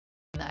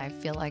I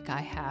feel like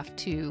I have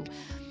to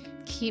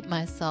keep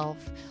myself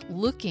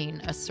looking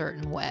a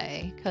certain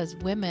way, because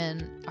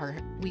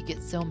we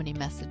get so many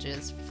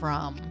messages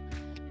from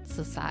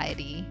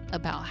society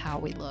about how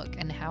we look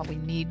and how we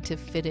need to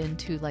fit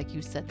into, like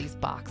you said, these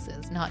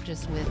boxes, not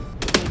just with...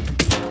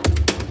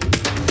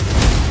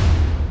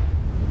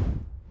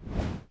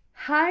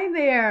 Hi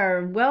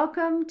there.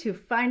 Welcome to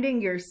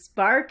Finding Your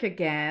Spark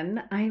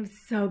again. I'm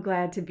so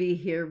glad to be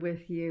here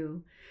with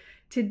you.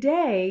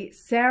 Today,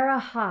 Sarah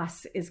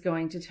Haas is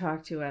going to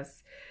talk to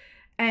us.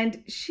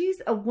 And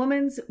she's a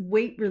woman's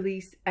weight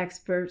release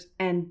expert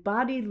and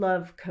body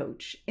love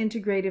coach,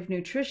 integrative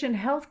nutrition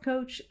health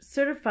coach,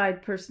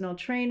 certified personal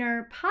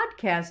trainer,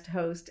 podcast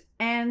host,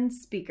 and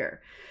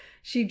speaker.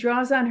 She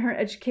draws on her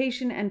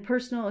education and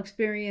personal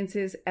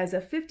experiences as a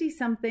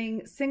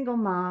 50-something single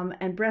mom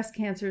and breast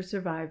cancer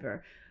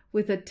survivor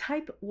with a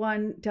type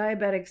 1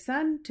 diabetic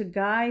son to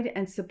guide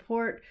and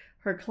support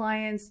her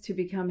clients to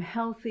become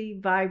healthy,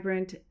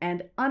 vibrant,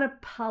 and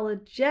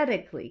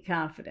unapologetically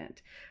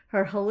confident.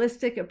 Her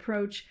holistic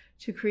approach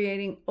to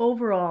creating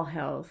overall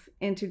health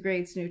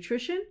integrates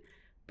nutrition,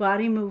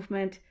 body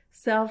movement,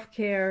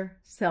 self-care,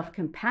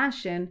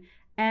 self-compassion,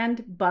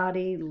 and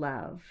body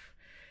love.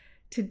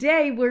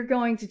 Today, we're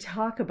going to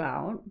talk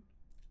about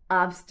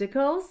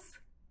obstacles,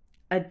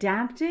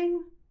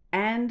 adapting,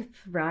 and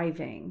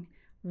thriving.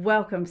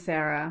 Welcome,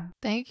 Sarah.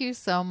 Thank you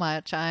so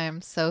much. I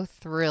am so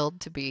thrilled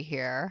to be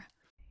here.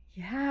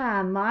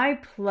 Yeah,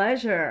 my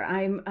pleasure.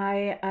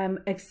 I am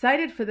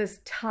excited for this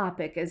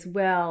topic as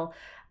well.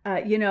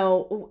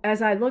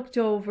 As I looked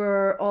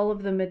over all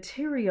of the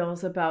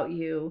materials about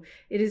you,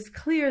 it is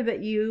clear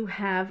that you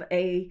have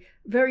a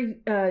very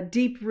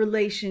deep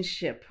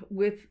relationship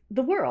with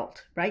the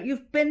world, right?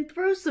 You've been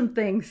through some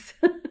things.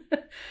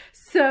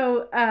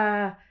 So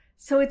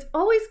it's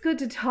always good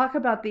to talk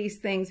about these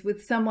things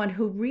with someone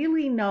who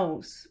really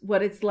knows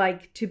what it's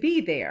like to be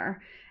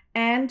there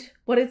and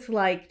what it's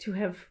like to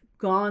have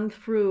gone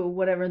through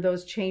whatever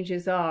those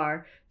changes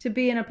are to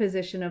be in a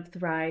position of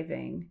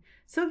thriving.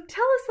 So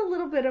tell us a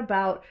little bit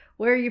about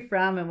where you're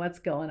from and what's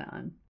going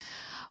on.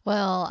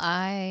 Well,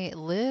 I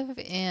live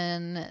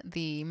in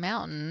the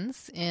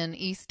mountains in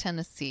East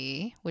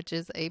Tennessee, which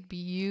is a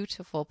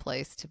beautiful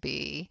place to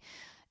be.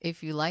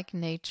 If you like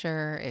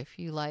nature, if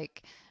you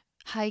like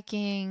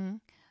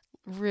hiking,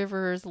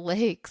 rivers,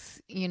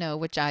 lakes,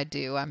 which I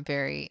do. I'm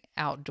very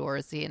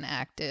outdoorsy and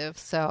active.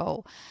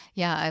 So,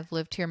 yeah, I've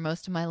lived here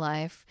most of my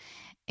life.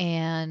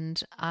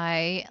 And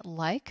I,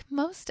 like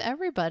most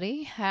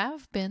everybody,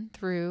 have been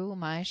through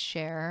my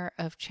share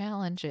of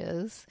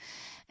challenges.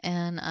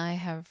 And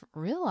I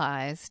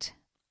realized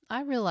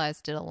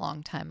it a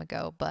long time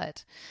ago,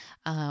 but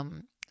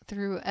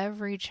through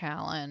every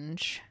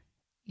challenge,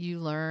 you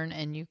learn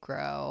and you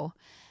grow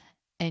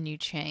and you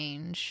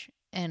change.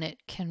 And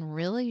it can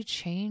really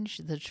change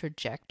the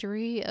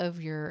trajectory of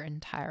your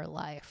entire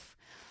life.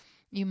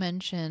 You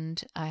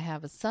mentioned I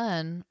have a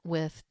son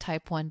with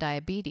type 1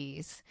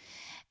 diabetes,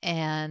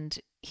 and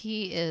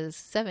he is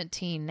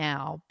 17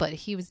 now, but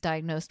he was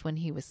diagnosed when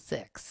he was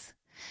 6.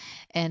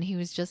 And he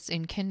was just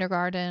in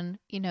kindergarten,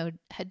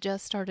 had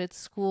just started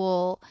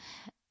school.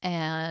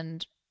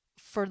 And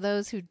for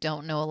those who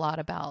don't know a lot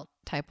about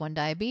type 1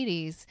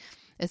 diabetes,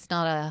 it's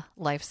not a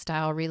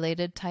lifestyle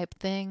related type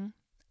thing,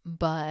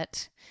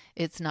 but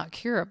it's not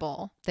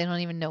curable. They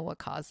don't even know what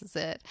causes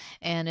it.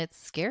 And it's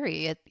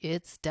scary.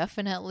 It's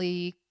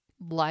definitely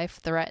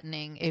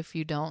life-threatening if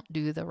you don't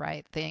do the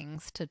right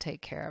things to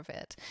take care of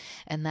it.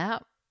 And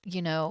that,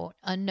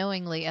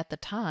 unknowingly at the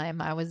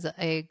time, I was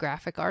a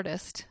graphic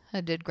artist.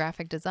 I did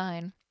graphic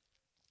design.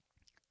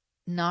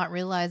 Not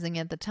realizing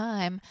at the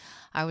time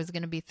I was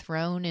going to be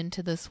thrown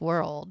into this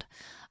world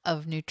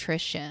of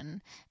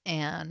nutrition,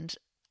 and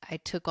I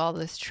took all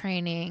this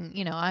training.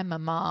 I'm a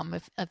mom.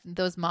 If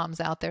those moms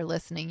out there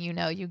listening,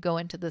 you go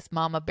into this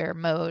mama bear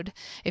mode.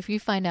 If you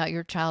find out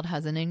your child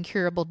has an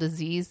incurable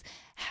disease,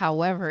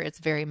 however, it's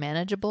very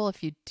manageable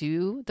if you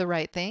do the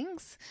right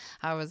things.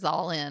 I was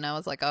all in. I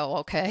was like, oh,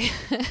 okay.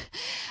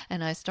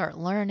 And I start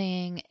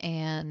learning,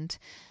 and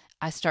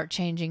I start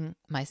changing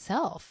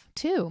myself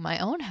too, my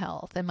own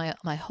health and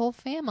my whole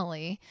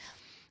family.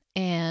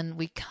 And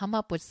we come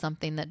up with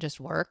something that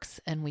just works,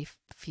 and we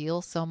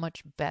feel so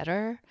much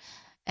better.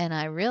 And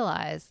I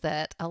realize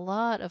that a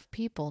lot of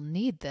people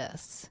need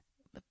this.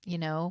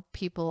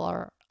 People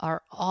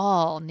are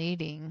all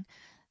needing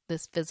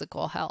this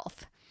physical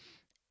health.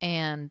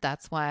 And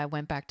that's why I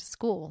went back to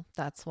school.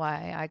 That's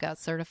why I got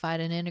certified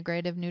in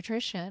integrative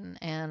nutrition,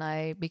 and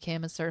I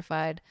became a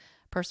certified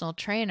personal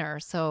trainer.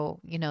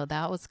 So,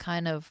 that was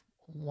kind of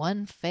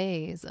one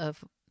phase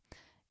of,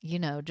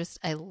 just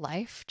a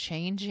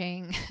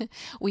life-changing,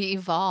 we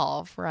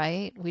evolve,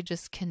 right? We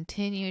just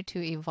continue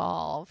to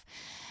evolve.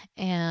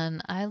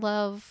 And I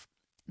love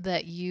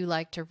that you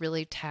like to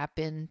really tap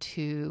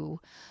into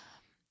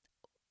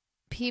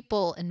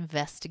people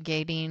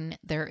investigating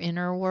their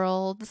inner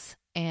worlds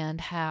and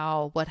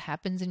how what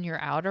happens in your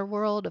outer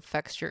world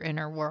affects your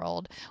inner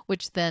world,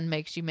 which then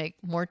makes you make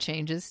more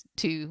changes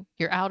to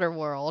your outer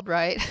world,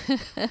 right?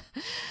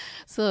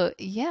 So,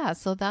 yeah,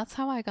 so that's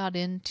how I got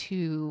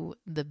into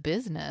the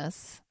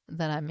business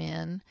that I'm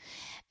in.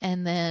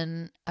 And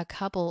then a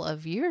couple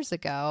of years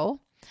ago,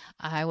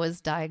 I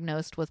was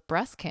diagnosed with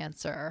breast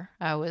cancer.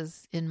 I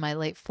was in my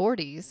late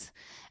 40s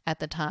at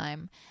the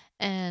time.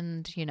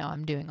 And,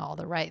 I'm doing all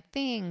the right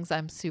things.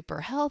 I'm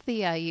super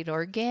healthy. I eat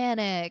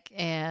organic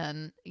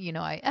and,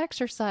 I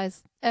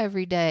exercise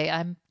every day.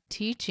 I'm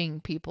teaching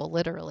people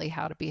literally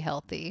how to be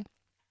healthy.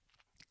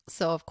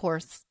 So, of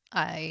course,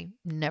 I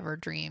never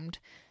dreamed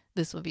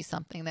this would be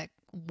something that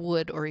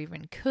would or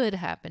even could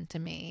happen to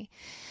me.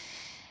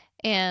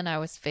 And I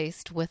was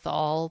faced with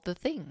all the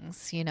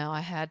things.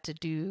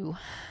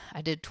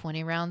 I did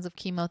 20 rounds of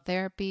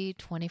chemotherapy,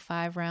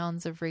 25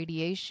 rounds of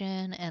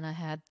radiation, and I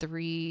had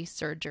 3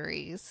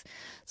 surgeries.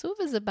 So it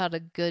was about a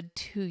good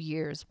 2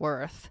 years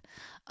worth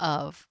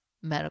of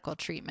medical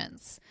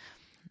treatments.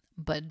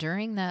 But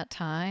during that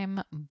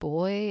time,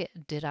 boy,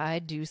 did I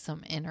do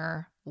some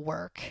inner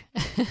work.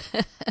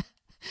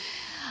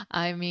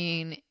 I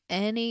mean,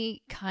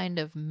 any kind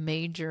of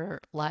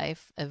major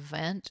life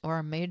event or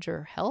a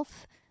major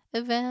health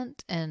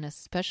event, and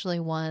especially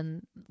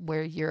one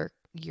where you're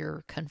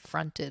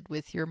confronted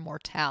with your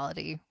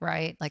mortality,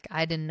 right? Like,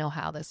 I didn't know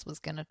how this was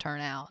going to turn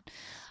out.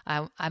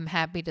 I'm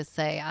happy to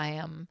say I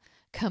am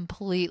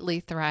completely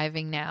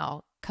thriving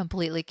now,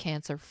 completely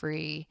cancer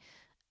free,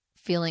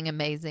 feeling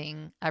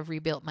amazing. I've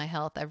rebuilt my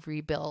health. I've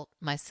rebuilt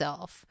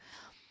myself.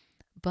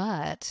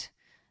 But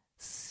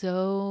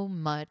so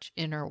much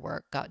inner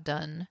work got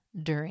done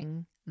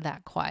during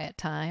that quiet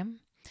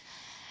time.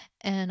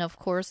 And of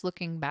course,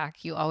 looking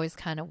back, you always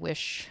kind of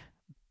wish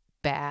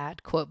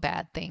bad, quote,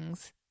 bad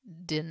things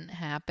didn't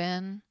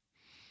happen.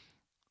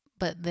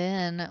 But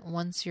then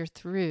once you're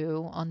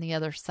through on the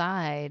other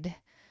side,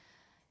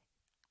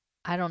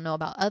 I don't know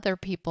about other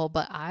people,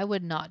 but I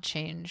would not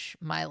change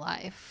my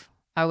life.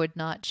 I would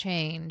not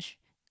change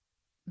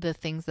the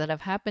things that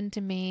have happened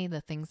to me,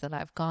 the things that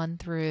I've gone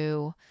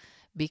through,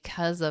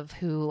 because of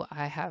who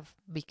I have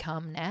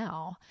become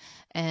now.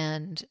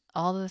 And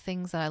all the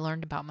things that I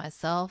learned about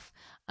myself,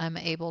 I'm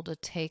able to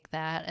take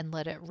that and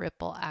let it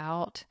ripple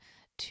out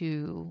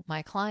to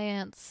my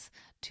clients,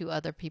 to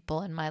other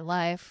people in my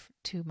life,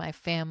 to my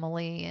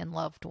family and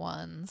loved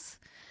ones.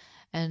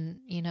 And,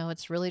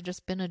 it's really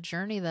just been a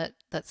journey that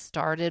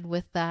started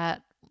with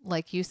that,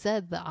 like you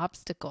said, the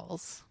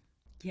obstacles.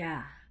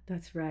 Yeah,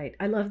 that's right.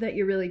 I love that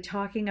you're really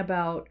talking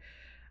about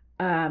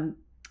um,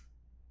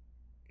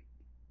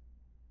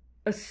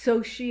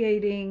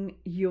 associating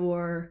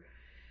your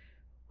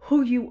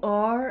who you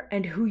are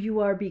and who you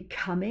are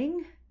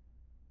becoming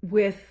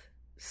with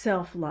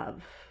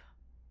self-love,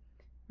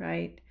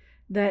 right?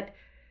 That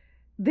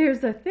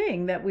there's a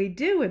thing that we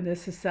do in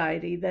this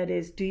society that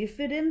is, do you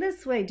fit in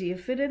this way? Do you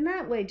fit in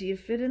that way? Do you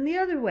fit in the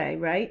other way?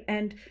 Right?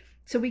 And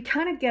so we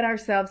kind of get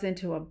ourselves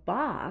into a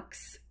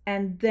box,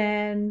 and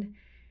then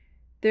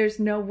there's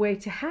no way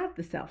to have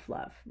the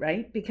self-love,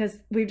 right? Because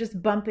we're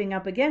just bumping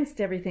up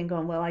against everything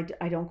going, well,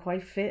 I don't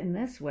quite fit in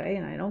this way,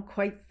 and I don't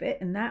quite fit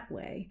in that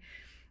way.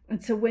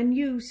 And so when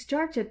you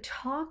start to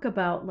talk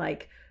about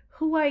like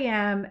who I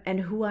am and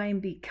who I am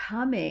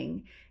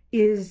becoming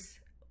is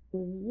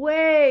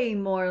way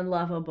more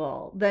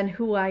lovable than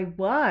who I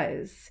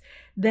was,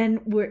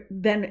 then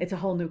it's a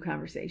whole new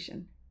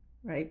conversation,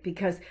 right?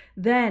 Because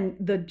then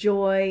the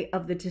joy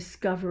of the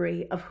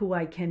discovery of who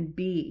I can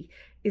be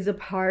is a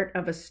part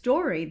of a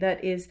story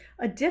that is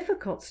a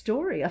difficult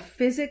story, a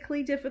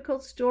physically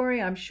difficult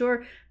story, I'm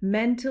sure,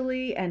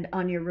 mentally, and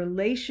on your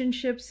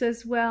relationships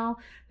as well.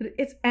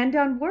 And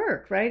on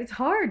work, right? It's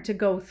hard to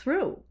go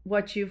through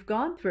what you've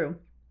gone through,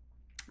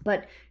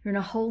 but you're in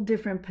a whole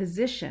different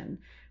position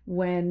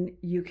when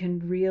you can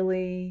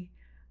really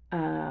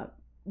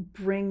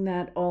bring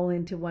that all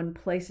into one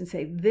place and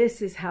say,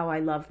 this is how I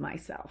love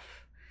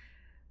myself.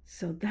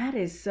 So that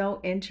is so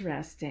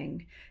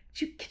interesting.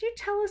 Can you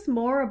tell us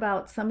more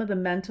about some of the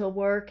mental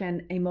work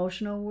and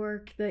emotional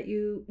work that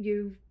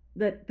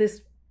that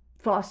this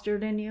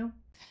fostered in you?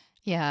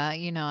 Yeah,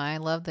 I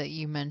love that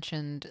you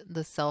mentioned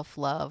the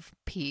self-love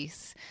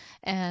piece.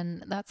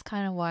 And that's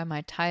kind of why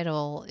my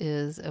title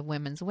is a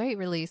women's weight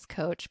release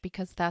coach,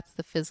 because that's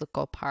the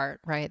physical part,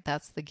 right?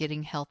 That's the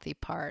getting healthy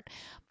part.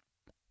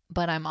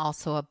 But I'm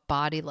also a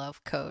body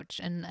love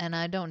coach. And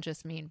I don't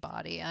just mean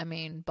body, I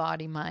mean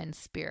body, mind,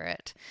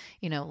 spirit.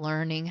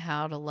 Learning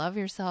how to love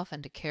yourself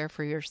and to care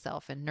for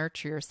yourself and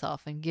nurture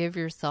yourself and give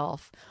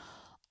yourself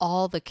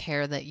all the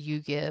care that you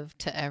give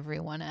to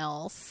everyone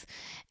else.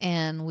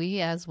 And we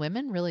as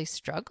women really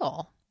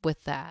struggle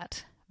with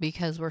that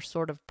because we're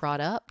sort of brought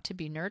up to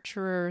be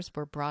nurturers.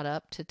 We're brought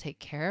up to take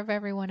care of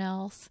everyone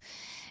else.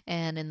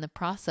 And in the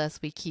process,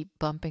 we keep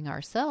bumping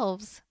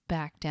ourselves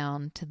back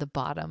down to the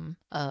bottom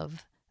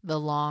of the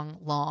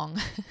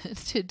long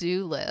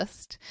to-do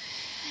list.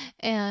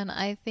 And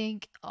I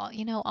think,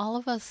 all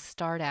of us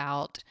start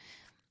out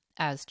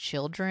as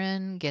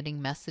children,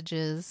 getting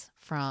messages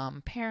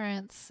from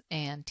parents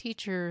and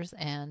teachers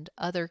and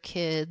other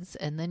kids.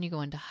 And then you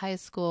go into high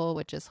school,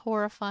 which is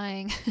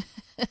horrifying.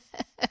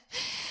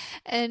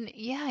 And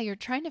yeah, you're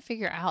trying to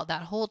figure out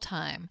that whole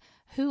time,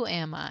 who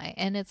am I?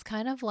 And it's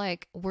kind of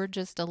like we're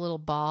just a little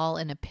ball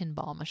in a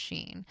pinball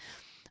machine.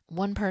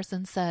 One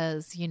person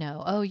says,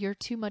 oh, you're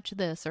too much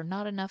this or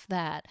not enough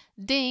that,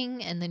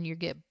 ding, and then you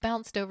get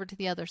bounced over to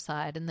the other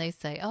side and they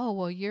say, oh,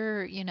 well,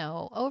 you're,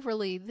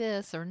 overly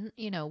this or,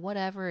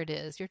 whatever it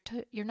is.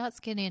 You're not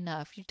skinny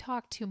enough. You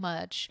talk too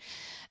much,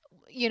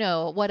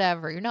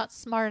 whatever. You're not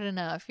smart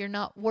enough. You're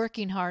not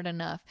working hard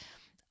enough.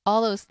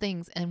 All those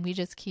things, and we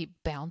just keep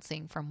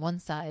bouncing from one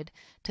side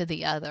to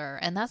the other.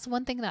 And that's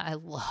one thing that I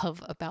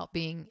love about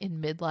being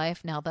in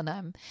midlife now that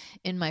I'm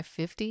in my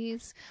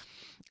 50s.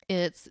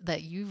 It's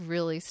that you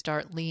really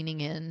start leaning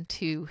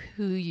into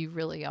who you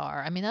really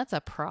are. I mean, that's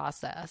a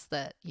process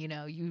that,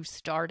 you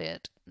start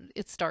it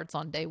starts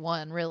on day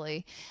one,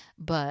 really.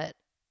 But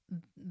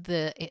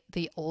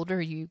the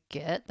older you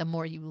get, the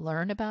more you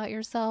learn about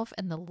yourself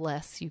and the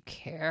less you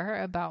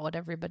care about what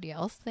everybody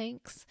else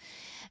thinks.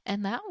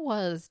 And that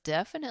was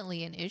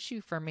definitely an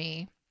issue for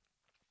me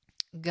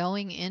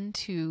going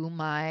into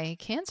my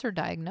cancer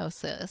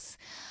diagnosis.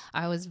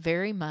 I was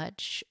very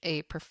much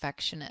a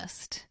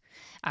perfectionist.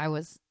 I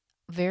was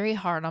very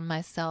hard on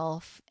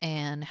myself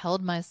and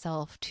held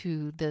myself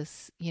to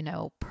this,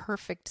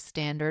 perfect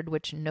standard,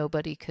 which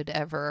nobody could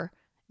ever.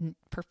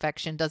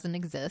 Perfection doesn't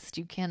exist.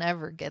 You can't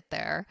ever get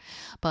there.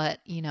 But,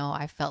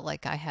 I felt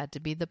like I had to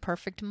be the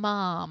perfect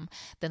mom.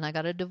 Then I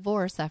got a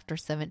divorce after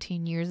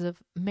 17 years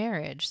of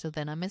marriage. So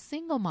then I'm a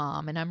single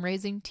mom and I'm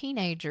raising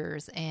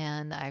teenagers.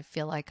 And I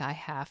feel like I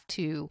have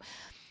to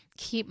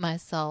keep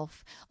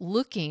myself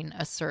looking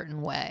a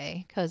certain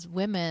way because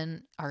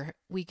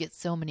we get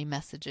so many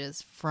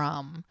messages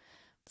from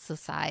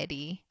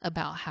society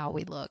about how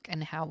we look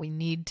and how we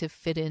need to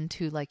fit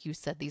into, like you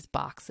said, these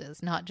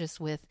boxes, not just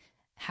with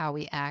how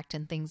we act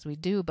and things we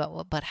do,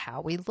 but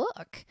how we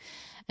look.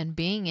 And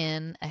being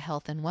in a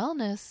health and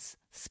wellness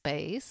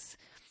space,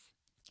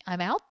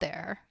 I'm out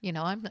there,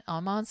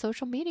 I'm on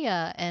social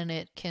media and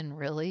it can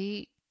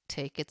really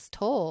take its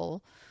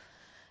toll.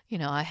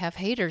 I have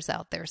haters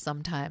out there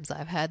sometimes.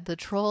 I've had the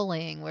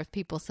trolling with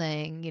people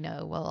saying,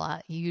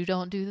 well, you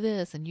don't do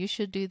this and you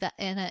should do that.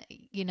 And,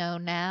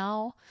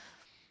 now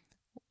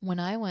when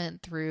I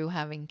went through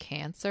having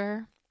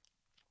cancer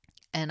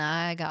and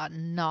I got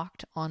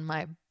knocked on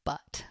my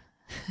butt,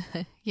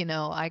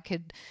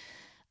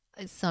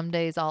 some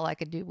days all I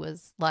could do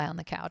was lie on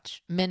the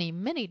couch, many,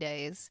 many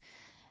days,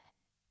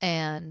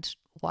 and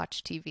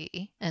watch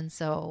TV. And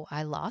so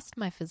I lost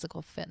my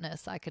physical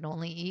fitness. I could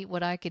only eat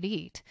what I could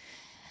eat.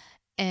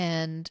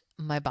 And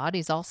my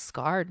body's all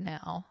scarred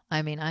now.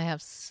 I mean, I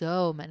have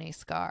so many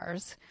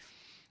scars,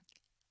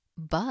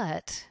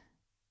 but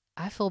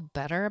I feel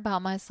better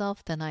about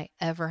myself than I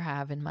ever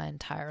have in my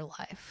entire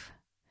life.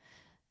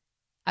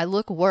 I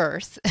look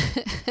worse.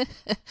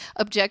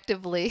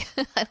 Objectively,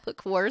 I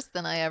look worse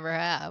than I ever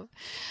have.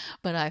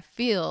 But I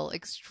feel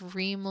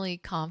extremely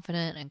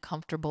confident and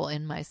comfortable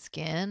in my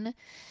skin.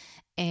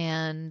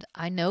 And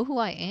I know who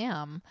I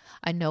am.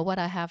 I know what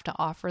I have to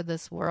offer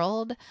this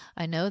world.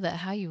 I know that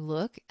how you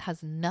look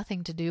has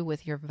nothing to do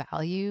with your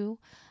value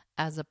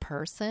as a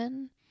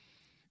person.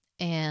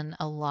 And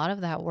a lot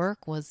of that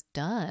work was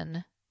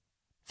done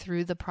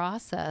through the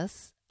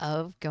process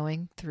of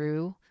going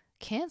through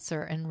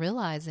cancer and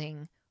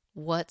realizing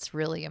what's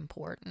really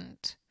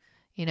important.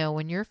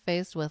 When you're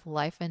faced with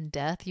life and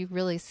death, you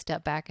really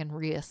step back and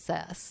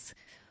reassess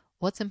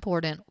what's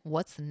important,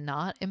 what's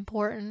not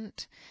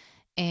important.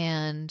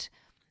 And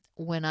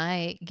when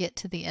I get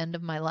to the end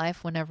of my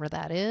life, whenever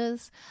that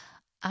is,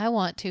 I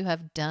want to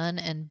have done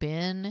and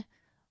been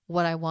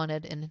what I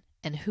wanted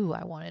and who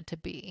I wanted to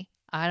be.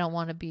 I don't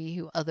want to be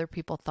who other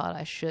people thought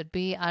I should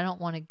be. I don't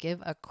want to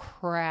give a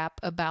crap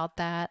about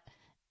that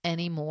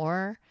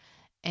anymore.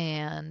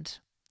 And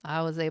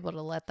I was able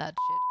to let that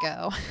shit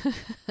go.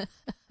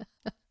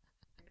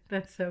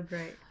 That's so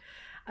great.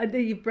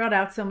 You've brought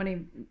out so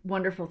many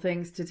wonderful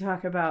things to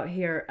talk about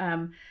here.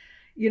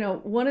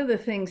 One of the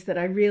things that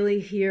I really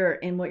hear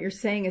in what you're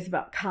saying is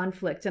about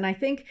conflict. And I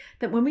think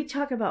that when we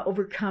talk about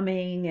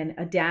overcoming and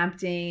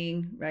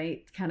adapting,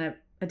 right, kind of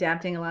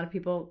adapting, a lot of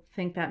people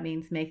think that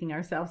means making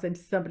ourselves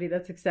into somebody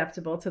that's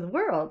acceptable to the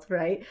world,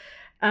 right?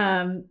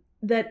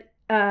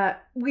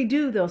 We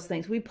do those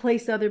things. We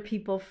place other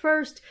people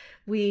first.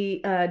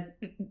 We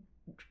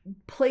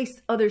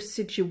place other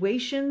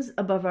situations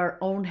above our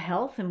own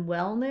health and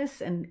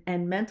wellness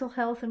and mental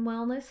health and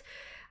wellness.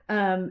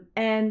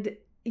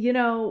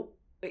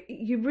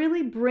 You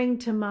really bring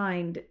to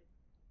mind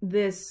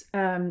this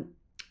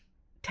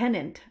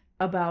tenet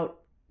about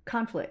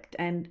conflict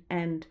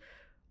and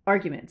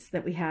arguments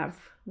that we have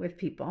with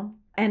people.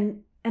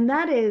 And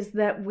that is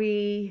that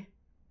we,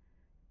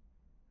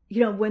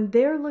 when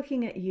they're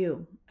looking at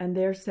you and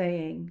they're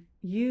saying,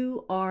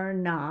 you are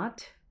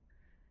not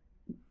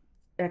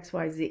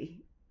XYZ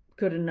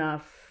good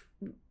enough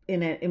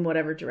in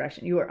whatever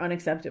direction, you are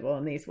unacceptable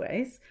in these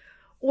ways,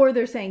 or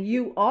they're saying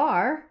you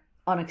are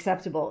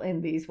unacceptable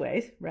in these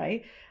ways,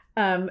 right?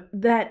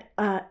 That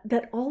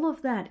all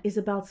of that is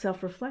about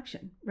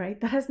self-reflection, right?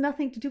 That has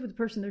nothing to do with the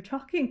person they're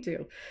talking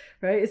to,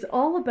 right? It's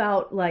all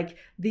about like,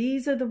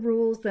 these are the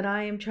rules that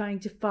I am trying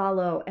to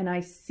follow, and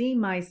I see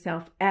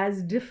myself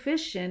as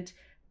deficient,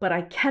 but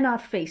I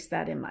cannot face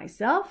that in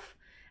myself,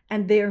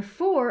 and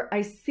therefore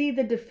I see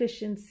the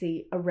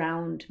deficiency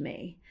around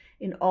me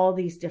in all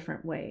these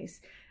different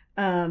ways.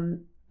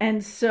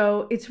 And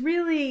so it's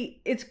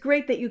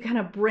great that you kind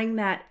of bring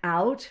that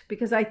out,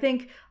 because I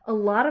think a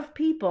lot of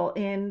people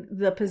in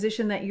the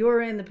position that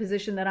you're in, the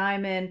position that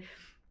I'm in,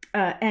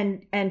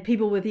 and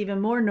people with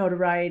even more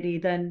notoriety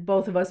than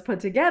both of us put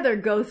together,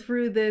 go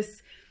through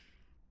this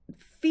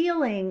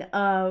feeling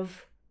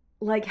of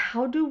like,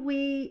 how do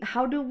we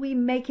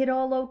make it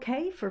all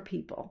okay for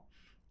people?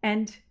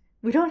 And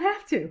we don't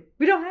have to.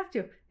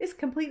 It's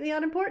completely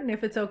unimportant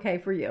if it's okay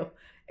for you.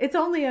 It's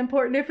only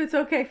important if it's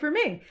okay for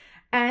me,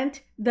 and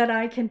that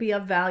I can be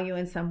of value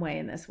in some way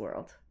in this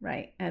world,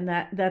 right? And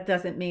that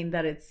doesn't mean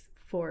that it's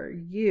for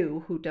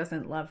you who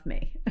doesn't love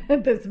me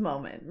at this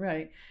moment,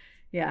 right?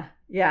 Yeah,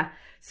 yeah.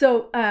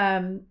 So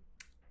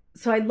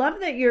so I love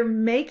that you're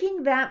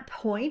making that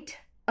point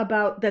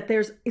about that.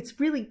 It's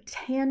really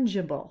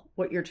tangible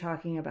what you're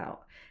talking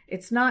about.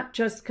 It's not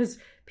just because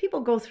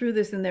people go through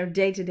this in their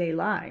day-to-day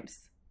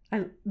lives.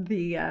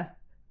 The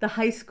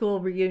high school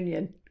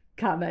reunion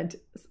comment,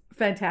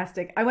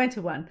 fantastic. I went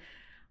to one.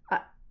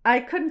 I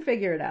couldn't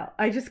figure it out.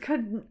 I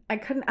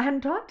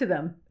hadn't talked to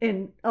them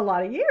in a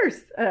lot of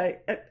years.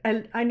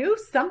 And I knew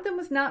something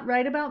was not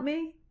right about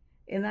me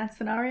in that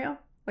scenario.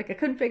 Like, I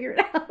couldn't figure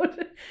it out.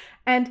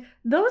 And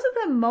those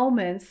are the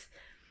moments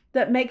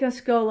that make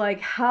us go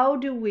like, how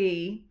do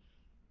we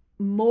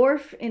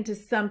morph into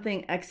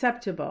something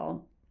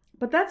acceptable?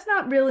 But that's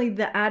not really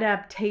the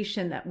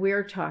adaptation that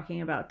we're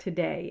talking about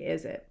today,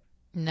 is it?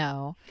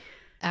 No,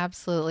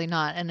 absolutely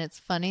not. And it's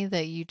funny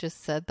that you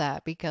just said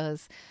that,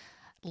 because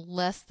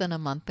less than a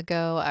month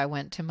ago, I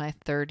went to my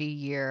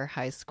 30-year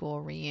high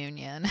school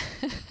reunion.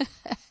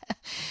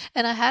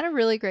 And I had a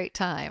really great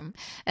time.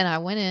 And I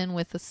went in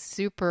with a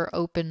super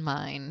open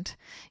mind.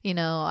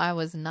 I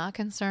was not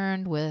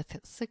concerned with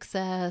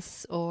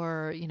success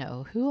or,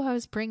 who I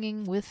was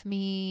bringing with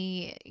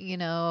me.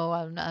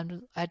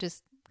 I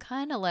just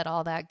kind of let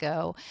all that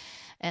go.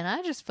 And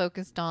I just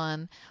focused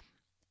on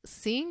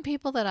seeing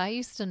people that I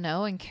used to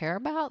know and care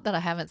about that I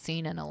haven't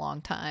seen in a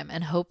long time,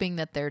 and hoping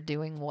that they're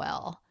doing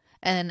well.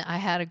 And I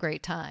had a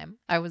great time.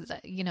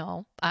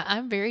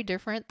 I'm very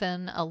different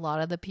than a lot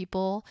of the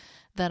people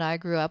that I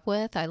grew up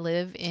with. I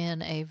live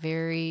in a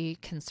very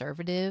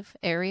conservative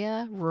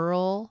area,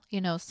 rural,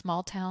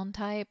 small town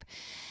type.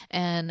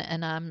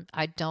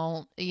 I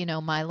don't,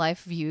 my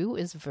life view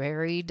is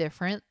very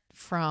different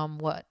from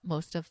what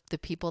most of the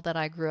people that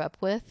I grew up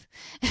with.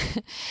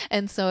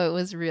 And so it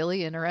was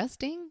really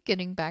interesting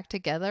getting back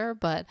together,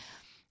 but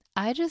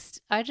I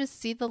just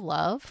see the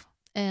love,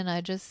 and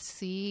I just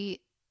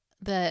see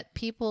that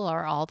people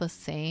are all the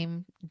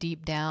same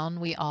deep down.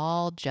 We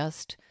want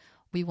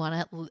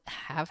to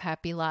have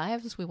happy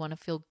lives. We want to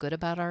feel good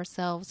about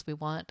ourselves. We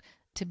want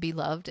to be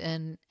loved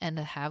and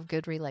to have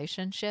good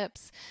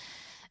relationships.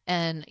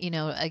 And,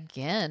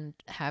 again,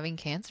 having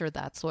cancer,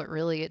 that's what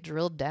really it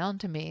drilled down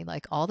to me.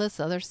 Like, all this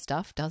other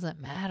stuff doesn't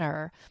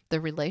matter.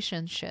 The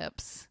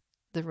relationships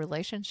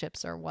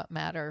are what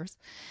matters.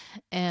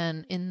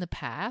 And in the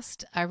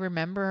past, I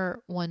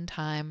remember one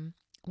time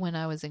when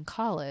I was in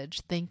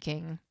college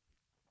thinking,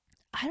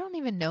 I don't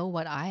even know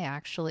what I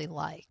actually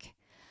like.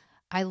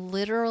 I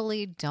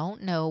literally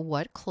don't know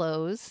what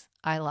clothes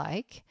I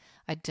like.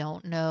 I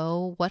don't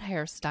know what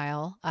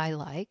hairstyle I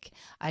like.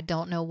 I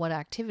don't know what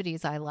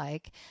activities I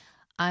like.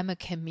 I'm a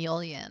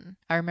chameleon.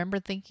 I remember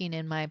thinking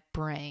in my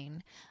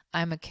brain,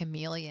 I'm a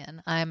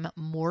chameleon. I'm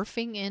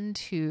morphing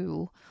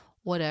into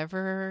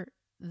whatever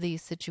the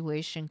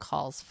situation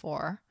calls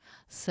for.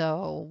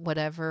 So,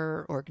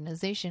 whatever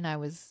organization I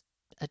was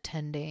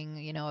attending,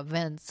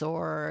 events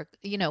or,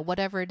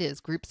 whatever it is,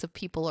 groups of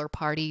people or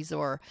parties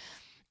or,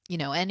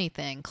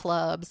 anything,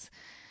 clubs,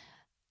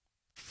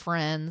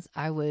 friends,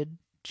 I would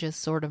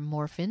just sort of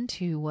morph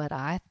into what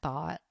I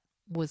thought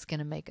was going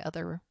to make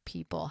other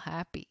people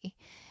happy.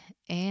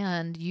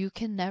 And you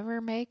can never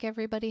make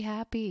everybody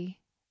happy.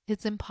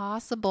 It's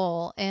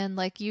impossible. And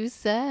like you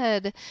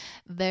said,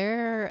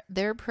 they're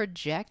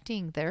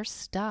projecting their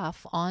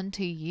stuff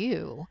onto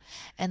you.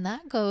 And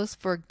that goes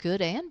for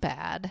good and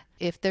bad.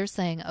 If they're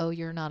saying, "Oh,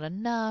 you're not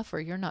enough," or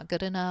 "You're not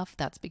good enough,"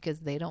 that's because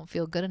they don't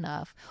feel good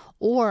enough.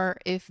 Or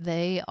if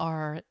they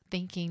are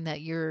thinking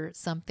that you're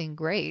something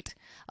great,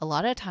 a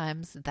lot of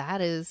times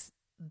that is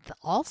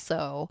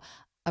also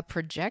a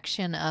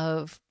projection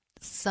of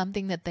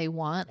something that they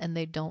want and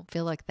they don't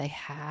feel like they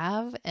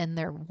have, and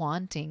they're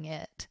wanting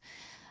it.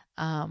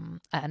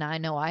 And I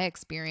know I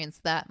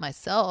experienced that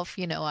myself.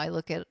 I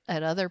look at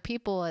other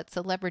people, at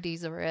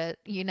celebrities, or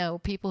at,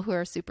 people who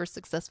are super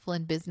successful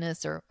in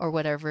business or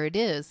whatever it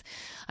is.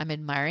 I'm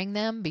admiring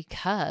them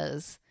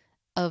because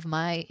of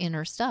my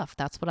inner stuff.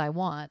 That's what I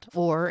want.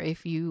 Or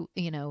if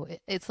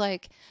it's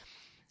like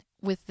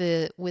with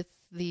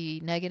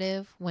the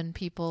negative, when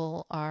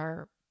people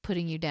are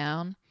putting you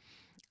down,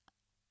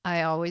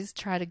 I always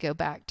try to go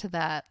back to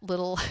that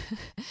little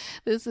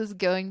this is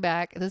going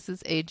back, this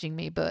is aging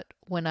me, but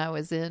when I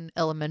was in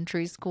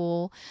elementary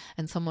school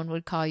and someone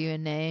would call you a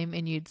name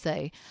and you'd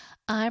say,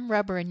 "I'm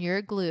rubber and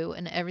you're glue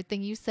and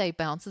everything you say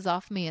bounces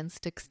off me and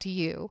sticks to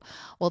you."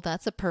 Well,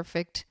 that's a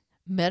perfect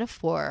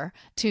metaphor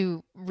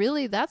to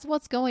really that's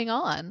what's going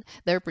on.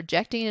 They're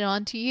projecting it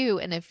onto you,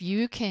 and if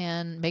you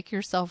can make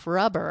yourself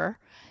rubber,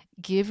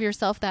 give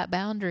yourself that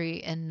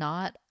boundary and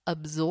not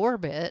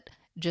absorb it,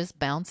 just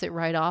bounce it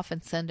right off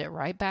and send it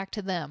right back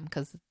to them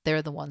because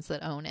they're the ones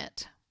that own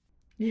it.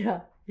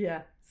 Yeah,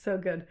 yeah, so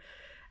good.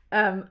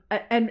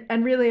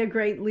 And really a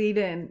great lead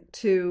in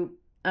to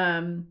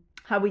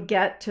how we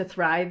get to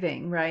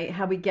thriving, right?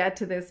 How we get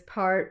to this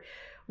part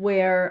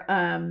where,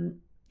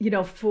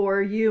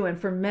 for you and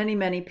for many,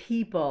 many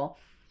people,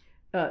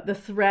 the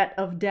threat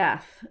of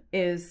death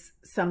is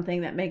something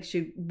that makes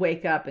you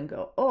wake up and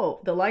go, oh,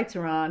 the lights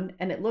are on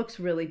and it looks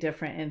really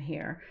different in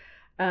here.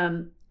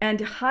 And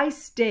high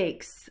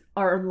stakes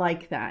are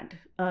like that.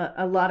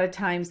 A lot of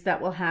times that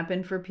will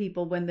happen for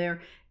people when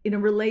they're in a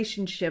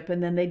relationship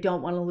and then they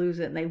don't want to lose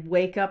it and they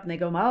wake up and they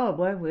go, oh,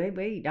 boy,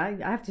 wait, I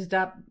have to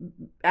stop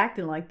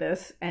acting like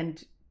this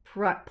and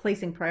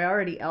placing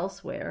priority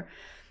elsewhere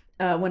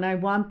when I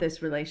want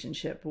this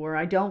relationship or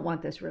I don't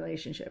want this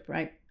relationship,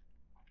 right?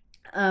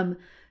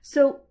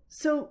 So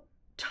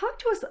talk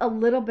to us a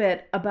little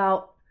bit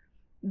about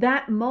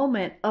that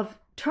moment of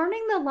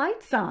turning the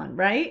lights on,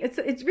 right? It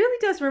really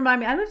does remind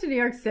me. I lived in New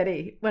York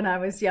City when I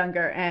was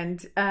younger,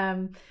 and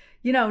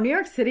New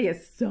York City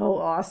is so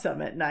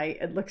awesome at night.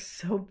 It looks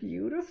so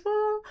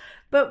beautiful.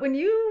 But when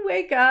you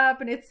wake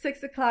up and it's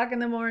 6 o'clock in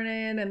the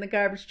morning and the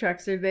garbage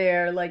trucks are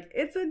there, like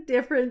it's a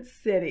different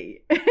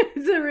city.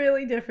 It's a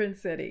really different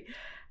city.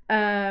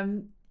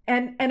 And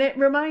it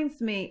reminds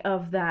me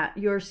of that,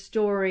 your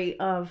story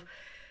of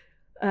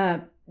uh,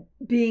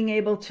 being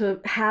able to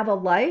have a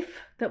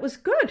life that was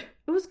good.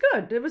 It was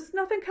good. There was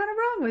nothing kind of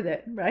wrong with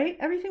it, right?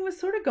 Everything was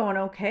sort of going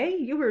okay.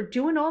 You were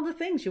doing all the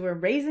things. You were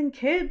raising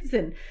kids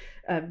and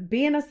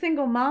being a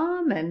single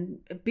mom and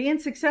being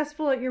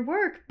successful at your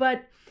work.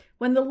 But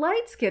when the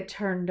lights get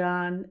turned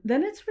on,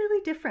 then it's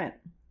really different.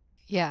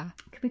 Yeah.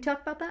 Can we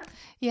talk about that?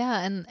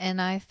 Yeah,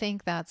 and I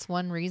think that's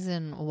one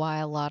reason why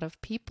a lot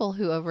of people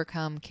who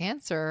overcome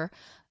cancer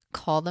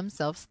call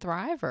themselves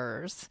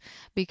thrivers,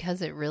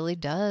 because it really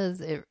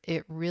does.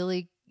 It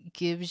really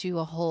gives you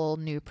a whole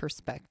new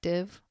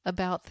perspective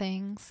about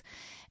things.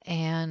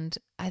 And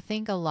I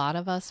think a lot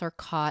of us are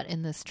caught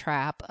in this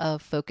trap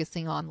of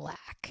focusing on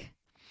lack.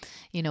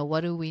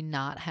 What do we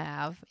not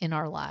have in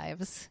our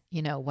lives?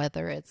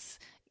 Whether it's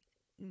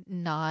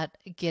not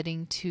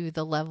getting to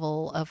the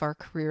level of our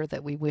career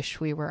that we wish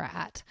we were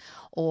at,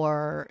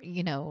 or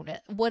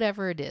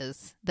whatever it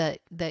is that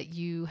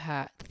you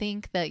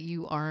think that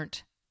you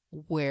aren't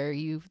where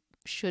you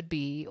should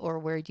be or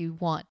where you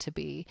want to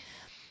be.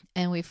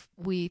 And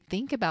we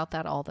think about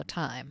that all the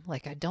time,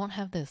 like I don't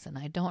have this and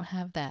I don't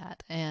have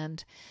that.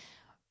 And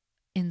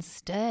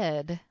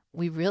instead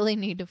we really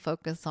need to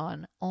focus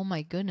on, oh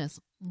my goodness,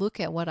 look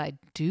at what I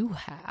do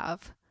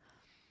have,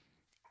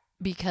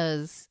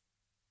 because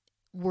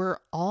we're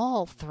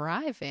all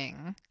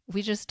thriving.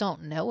 We just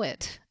don't know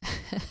it.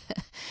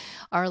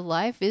 Our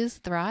life is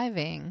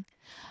thriving,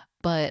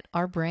 but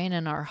our brain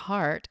and our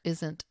heart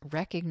isn't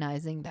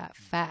recognizing that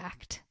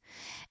fact.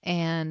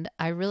 And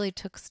I really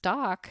took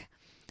stock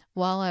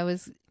while I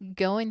was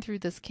going through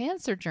this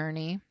cancer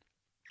journey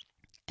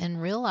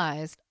and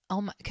realized,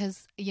 oh my,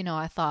 because,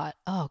 I thought,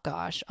 oh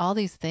gosh, all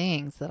these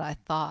things that I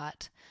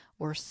thought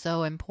were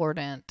so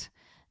important.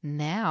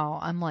 Now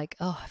I'm like,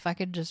 oh, if I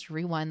could just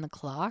rewind the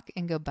clock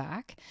and go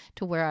back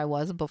to where I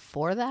was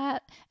before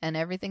that and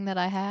everything that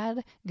I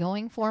had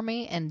going for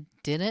me and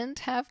didn't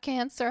have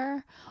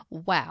cancer,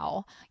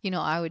 wow.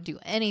 I would do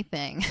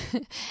anything,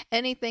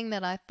 anything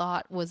that I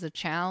thought was a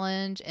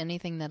challenge,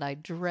 anything that I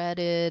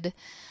dreaded.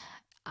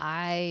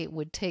 I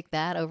would take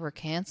that over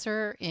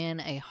cancer in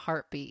a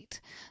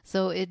heartbeat.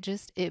 So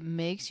it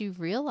makes you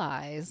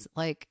realize,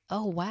 like,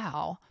 oh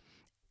wow,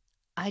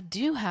 I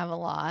do have a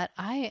lot.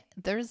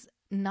 There's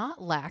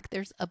not lack,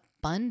 there's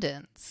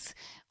abundance.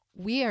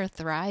 We are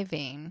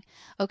thriving.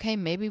 Okay,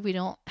 maybe we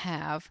don't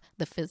have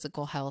the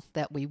physical health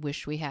that we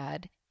wish we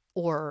had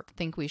or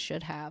think we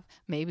should have.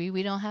 Maybe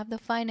we don't have the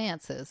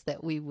finances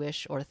that we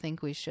wish or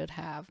think we should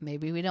have.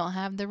 Maybe we don't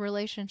have the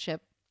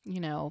relationship,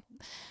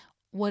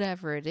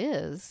 whatever it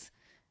is.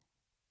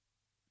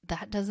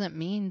 That doesn't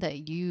mean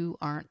that you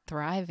aren't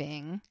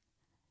thriving,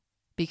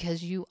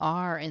 because you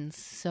are in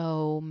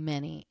so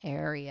many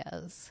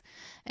areas.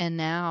 And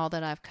now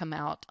that I've come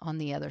out on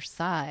the other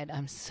side,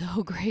 I'm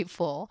so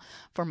grateful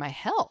for my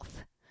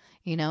health.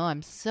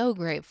 I'm so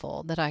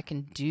grateful that I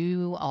can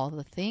do all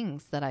the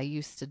things that I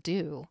used to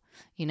do,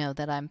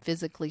 that I'm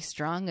physically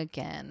strong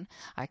again.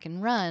 I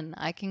can run,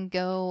 I can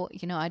go,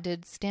 I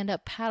did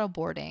stand-up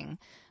paddleboarding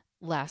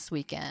last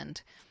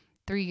weekend.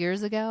 3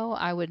 years ago,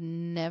 I would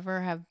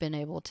never have been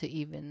able to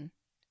even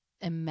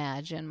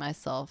imagine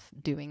myself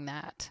doing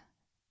that.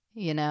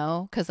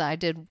 because I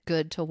did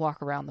good to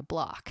walk around the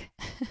block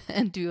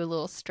and do a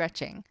little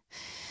stretching.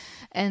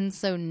 And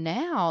so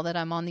now that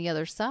I'm on the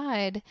other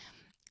side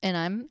and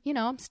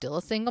I'm still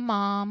a single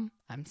mom,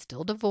 I'm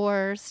still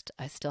divorced,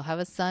 I still have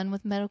a son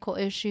with medical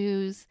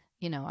issues.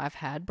 I've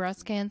had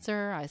breast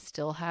cancer. I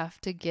still have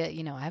to get,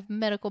 I have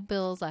medical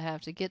bills. I have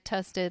to get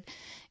tested.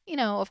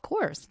 Of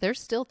course, there's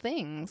still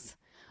things.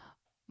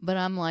 But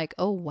I'm like,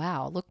 oh,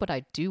 wow, look what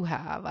I do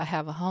have. I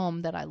have a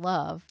home that I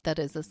love that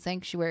is a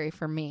sanctuary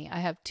for me. I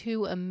have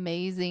two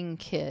amazing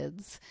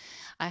kids.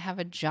 I have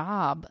a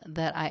job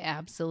that I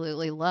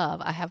absolutely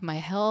love. I have my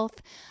health.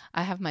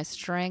 I have my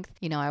strength.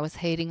 I was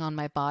hating on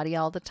my body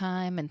all the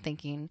time and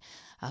thinking,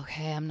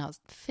 okay, I'm not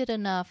fit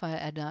enough.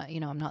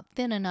 I'm not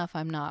thin enough.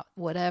 I'm not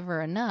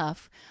whatever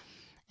enough.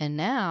 And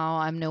now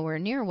I'm nowhere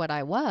near what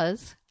I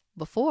was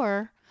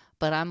before,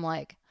 but I'm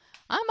like,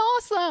 I'm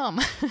awesome.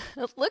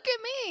 Look at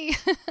me.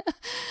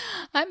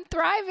 I'm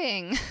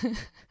thriving.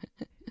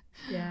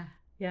 Yeah.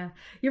 Yeah.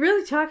 You're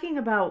really talking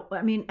about,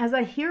 I mean, as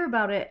I hear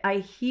about it, I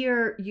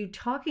hear you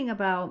talking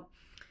about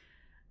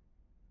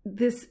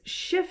this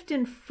shift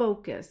in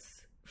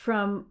focus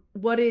from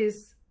what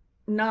is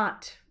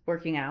not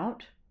working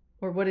out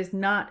or what is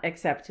not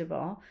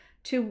acceptable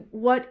to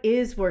what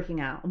is working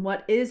out and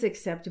what is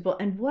acceptable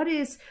and what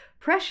is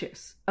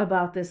precious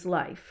about this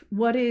life,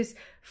 what is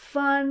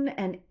fun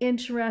and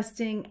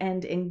interesting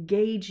and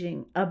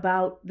engaging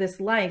about this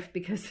life.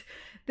 Because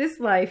this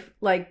life,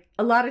 like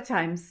a lot of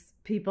times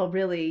people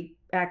really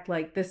act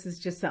like this is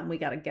just something we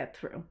got to get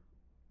through,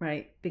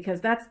 right?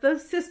 Because that's the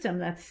system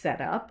that's set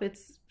up.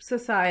 It's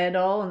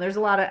societal and there's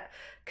a lot of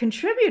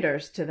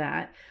contributors to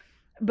that.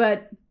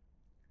 But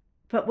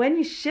when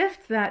you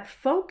shift that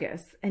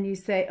focus and you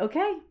say,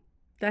 okay,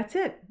 that's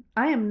it.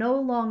 I am no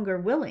longer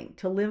willing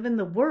to live in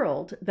the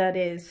world that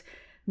is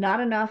not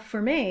enough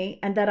for me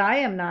and that I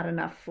am not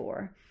enough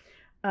for.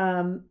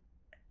 A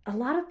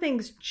lot of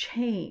things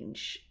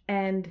change.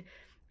 And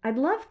I'd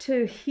love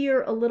to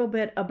hear a little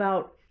bit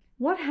about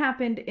what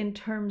happened in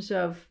terms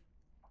of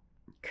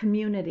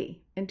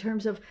community, in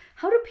terms of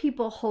how do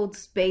people hold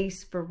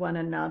space for one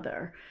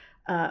another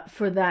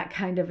for that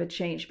kind of a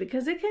change?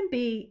 Because it can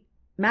be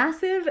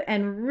massive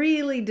and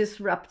really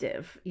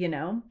disruptive.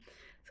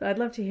 So I'd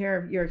love to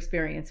hear your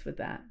experience with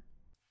that.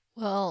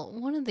 Well,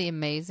 one of the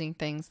amazing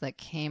things that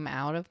came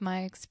out of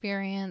my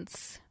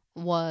experience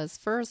was,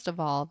 first of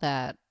all,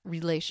 that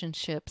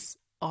relationships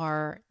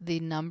are the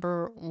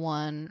number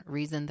one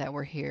reason that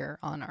we're here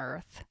on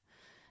earth.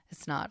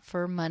 It's not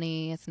for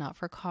money, it's not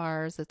for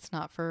cars, it's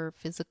not for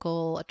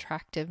physical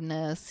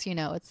attractiveness,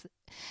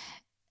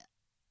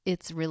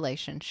 it's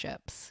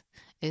relationships.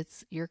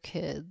 It's your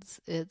kids,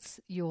 it's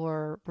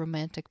your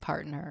romantic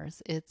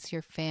partners, it's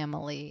your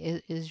family,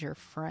 it is your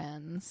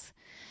friends.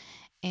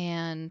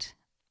 And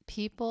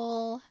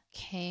people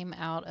came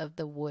out of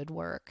the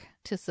woodwork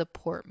to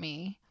support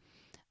me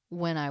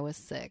when I was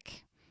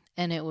sick.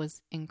 And it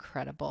was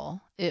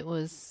incredible. It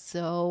was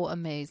so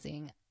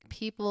amazing.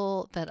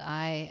 People that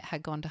I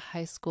had gone to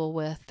high school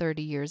with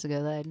 30 years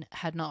ago that I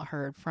had not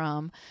heard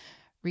from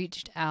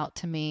reached out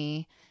to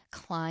me.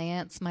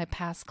 Clients, my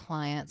past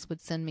clients, would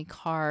send me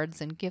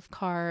cards and gift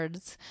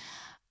cards.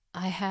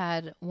 I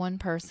had one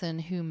person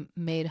who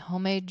made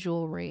homemade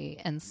jewelry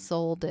and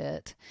sold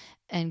it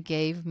and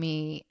gave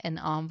me an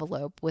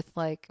envelope with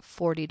like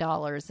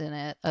 $40 in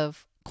it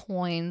of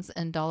coins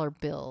and dollar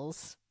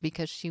bills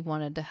because she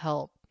wanted to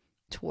help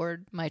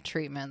toward my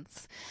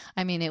treatments.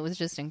 I mean, it was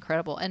just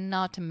incredible. And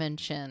not to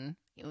mention,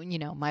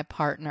 my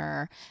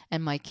partner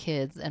and my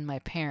kids and my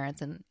parents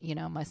and,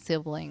 my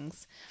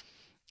siblings,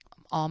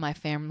 all my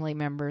family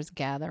members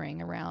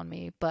gathering around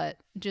me, but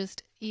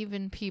just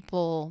even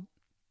people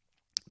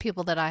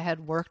that I had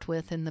worked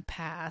with in the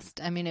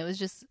past. I mean, it was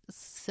just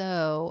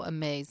so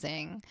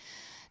amazing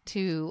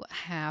to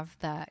have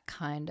that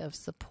kind of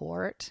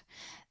support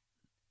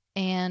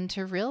and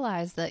to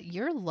realize that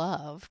you're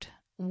loved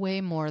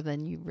way more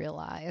than you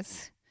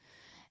realize.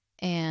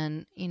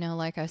 And,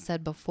 like I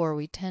said before,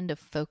 we tend to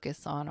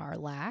focus on our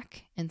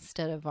lack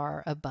instead of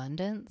our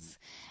abundance.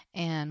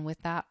 And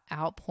with that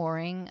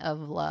outpouring of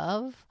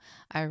love,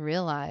 I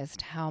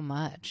realized how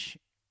much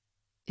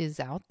is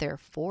out there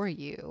for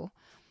you.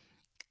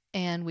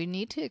 And we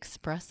need to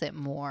express it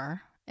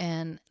more.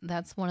 And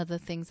that's one of the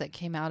things that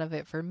came out of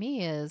it for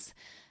me is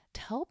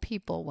tell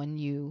people when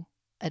you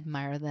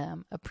admire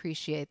them,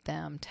 appreciate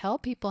them, tell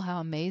people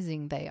how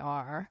amazing they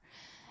are.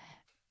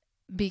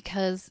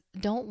 Because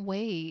don't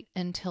wait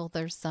until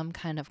there's some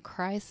kind of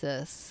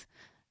crisis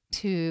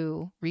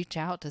to reach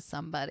out to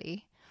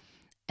somebody.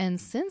 And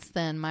since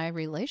then, my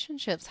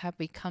relationships have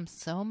become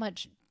so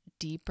much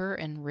deeper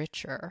and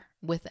richer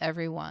with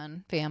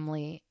everyone,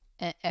 family,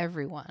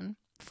 everyone,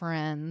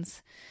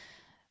 friends,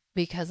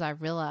 because I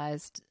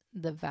realized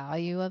the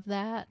value of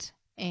that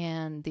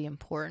and the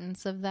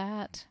importance of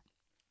that.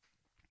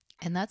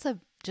 And that's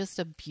just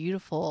a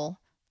beautiful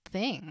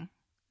thing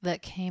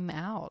that came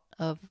out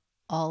of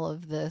all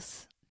of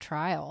this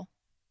trial.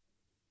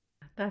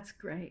 That's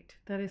great.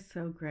 That is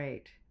so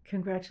great.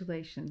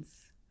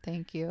 Congratulations.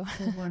 Thank you.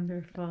 So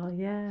wonderful.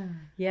 Yeah.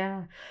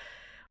 Yeah.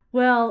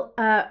 Well,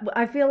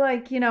 I feel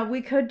like,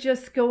 we could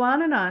just go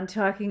on and on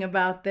talking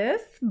about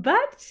this,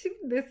 but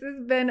this has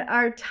been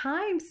our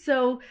time.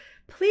 So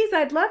please,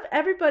 I'd love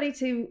everybody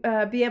to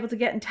be able to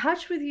get in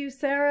touch with you,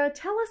 Sarah.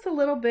 Tell us a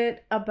little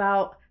bit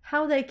about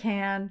how they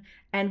can,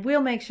 and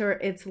we'll make sure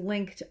it's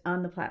linked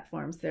on the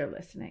platforms they're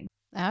listening.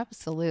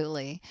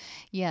 Absolutely.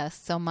 Yes.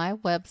 So my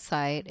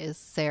website is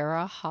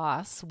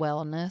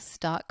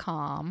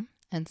sarahhaaswellness.com,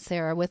 and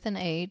Sarah with an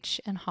H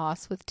and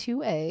Haas with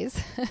two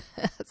A's.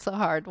 It's a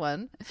hard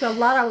one. It's a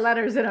lot of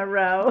letters in a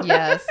row.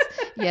 Yes.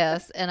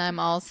 Yes. And I'm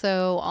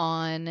also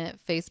on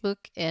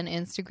Facebook and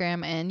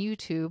Instagram and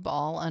YouTube,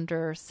 all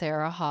under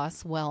Sarah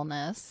Haas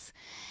Wellness.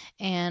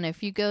 And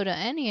if you go to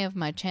any of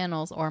my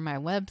channels or my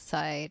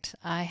website,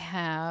 I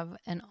have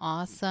an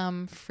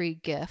awesome free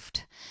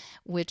gift,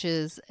 which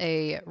is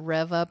a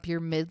Rev Up Your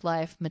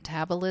Midlife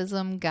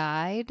Metabolism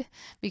guide,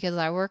 because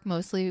I work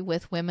mostly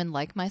with women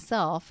like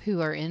myself who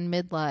are in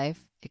midlife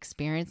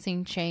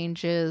experiencing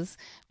changes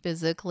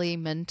physically,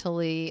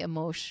 mentally,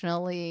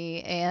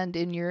 emotionally, and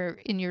in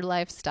your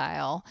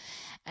lifestyle.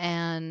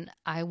 And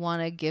I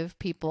want to give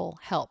people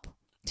help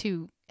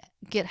to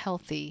get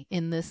healthy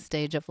in this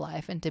stage of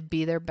life and to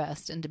be their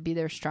best and to be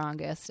their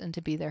strongest and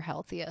to be their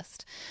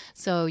healthiest.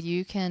 So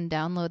you can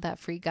download that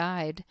free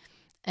guide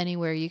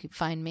anywhere you can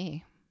find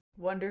me.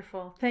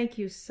 Wonderful. Thank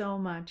you so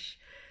much.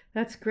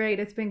 That's great.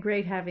 It's been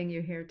great having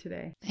you here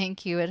today.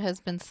 Thank you. It has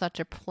been such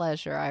a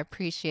pleasure. I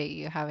appreciate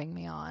you having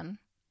me on.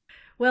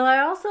 Well, I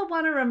also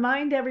want to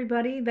remind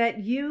everybody that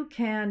you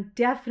can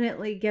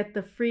definitely get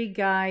the free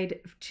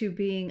guide to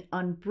being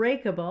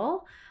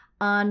unbreakable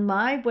on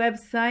my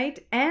website,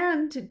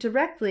 and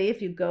directly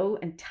if you go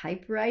and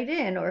type right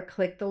in or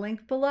click the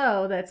link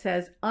below that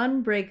says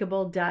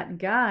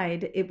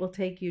unbreakable.guide, it will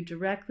take you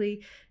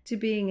directly to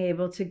being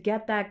able to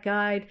get that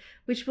guide,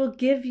 which will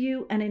give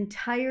you an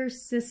entire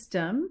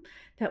system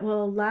that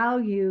will allow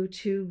you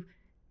to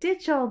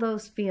ditch all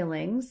those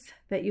feelings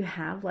that you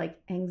have, like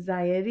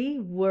anxiety,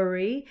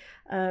 worry,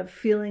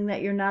 feeling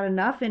that you're not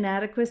enough,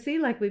 inadequacy,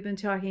 like we've been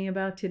talking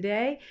about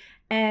today,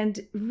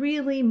 and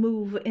really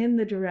move in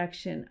the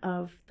direction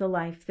of the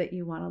life that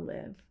you want to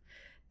live.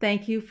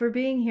 Thank you for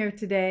being here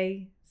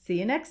today. See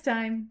you next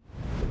time.